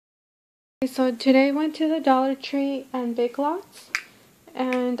So today I went to the Dollar Tree and Big Lots,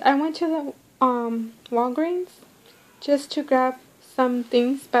 and I went to the Walgreens just to grab some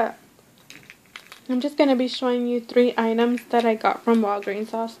things, but I'm just going to be showing you 3 items that I got from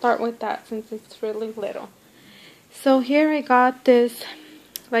Walgreens. So I'll start with that since it's really little. So here I got this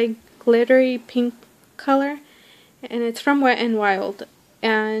like glittery pink color, and it's from Wet n Wild,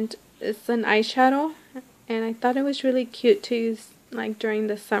 and it's an eyeshadow, and I thought it was really cute to use like during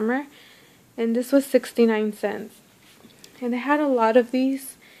the summer. And this was 69 cents. And they had a lot of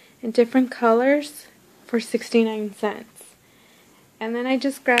these in different colors for 69 cents. And then I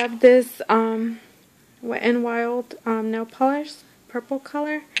just grabbed this Wet n Wild nail polish, purple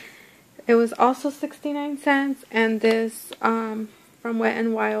color. It was also 69 cents. And this from Wet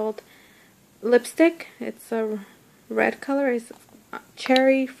n Wild lipstick. It's a red color. It's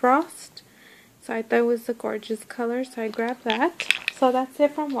Cherry Frost. So I thought it was a gorgeous color, so I grabbed that. So that's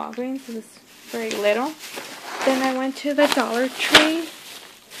it from Walgreens. It was very little. Then I went to the Dollar Tree,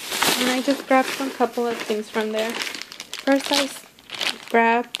 and I just grabbed a couple of things from there. First, I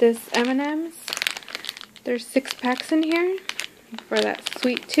grabbed this M&M's. There's 6 packs in here for that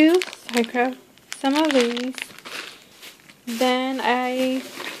sweet tooth. So I grabbed some of these. Then I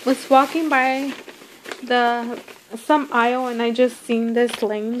was walking by some aisle, and I just seen this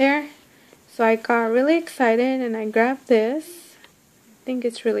laying there. So I got really excited and I grabbed this. I think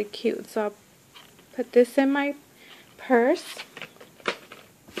it's really cute. So I'll put this in my purse.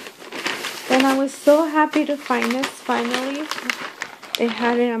 Then I was so happy to find this finally. They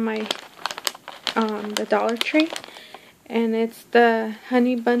had it on my the Dollar Tree. And it's the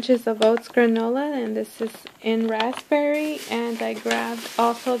Honey Bunches of Oats granola, and this is in raspberry. And I grabbed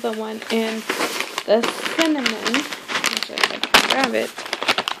also the one in the cinnamon. If I can grab it.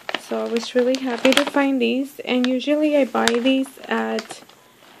 So I was really happy to find these, and usually I buy these at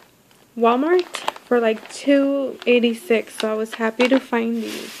Walmart for like $2.86, so I was happy to find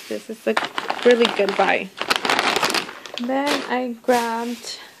these. This is a really good buy. Then I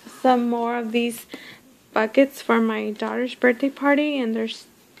grabbed some more of these buckets for my daughter's birthday party, and there's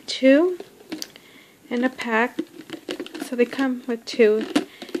 2 in a pack, so they come with 2.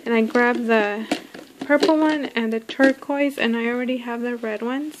 And I grabbed the purple one and the turquoise, and I already have the red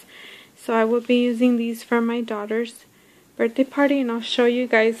ones. So I will be using these for my daughter's birthday party, and I'll show you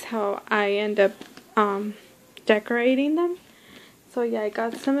guys how I end up decorating them. So yeah, I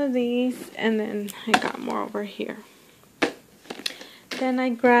got some of these, and then I got more over here. Then I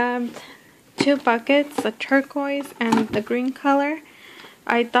grabbed 2 buckets, the turquoise and the green color.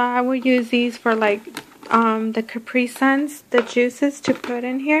 I thought I would use these for like the Capri Suns, the juices to put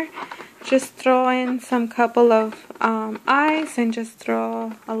in here. Just throw in some couple of ice and just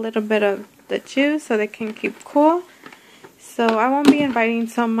throw a little bit of the juice so they can keep cool. So I won't be inviting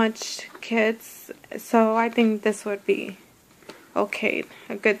so much kids, so I think this would be okay,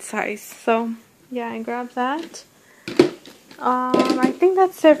 a good size. So yeah, I grabbed that. I think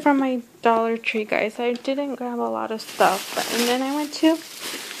that's it from my Dollar Tree, guys. I didn't grab a lot of stuff, and then I went to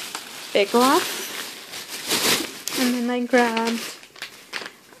Big Lots, and then I grabbed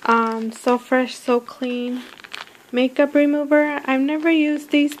So Fresh, So Clean makeup remover. I've never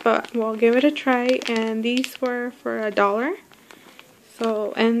used these, but we'll give it a try. And these were for $1.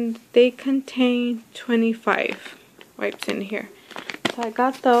 So, and they contain 25 wipes in here. So I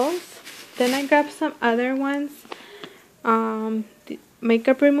got those. Then I grabbed some other ones. The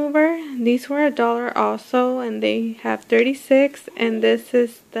makeup remover. These were $1 also, and they have 36. And this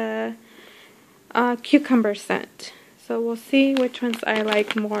is the cucumber scent. So we'll see which ones I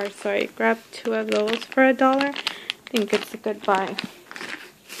like more. So I grabbed 2 of those for $1. I think it's a good buy.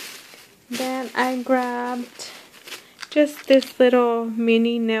 Then I grabbed just this little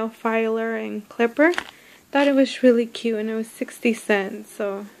mini nail filer and clipper. Thought it was really cute, and it was 60 cents.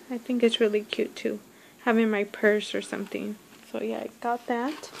 So I think it's really cute to have in my purse or something. So yeah, I got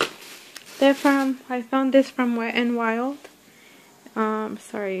that. Then I found this from Wet n Wild.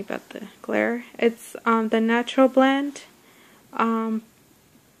 Sorry about the glare. It's the Natural Blend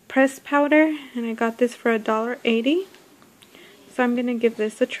pressed powder, and I got this for $1.80. So I'm gonna give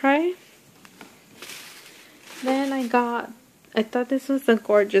this a try. Then I thought this was a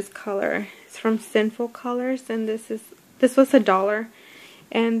gorgeous color. It's from Sinful Colors, and this was $1.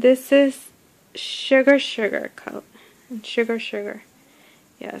 And this is Sugar color. Sugar.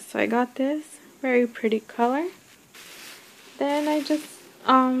 Yeah, so I got this. Very pretty color. Then I just,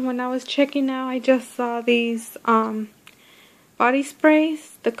 when I was checking out, I just saw these body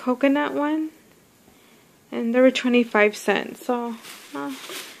sprays, the coconut one, and they were 25 cents. So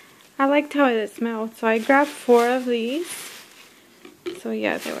I liked how it smelled, so I grabbed 4 of these. So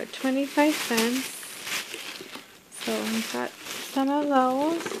yeah, they were 25 cents. So I got some of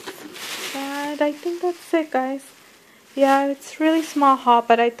those. And I think that's it, guys. Yeah, it's really small haul,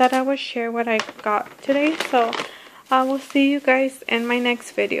 but I thought I would share what I got today. So I will see you guys in my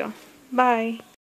next video. Bye.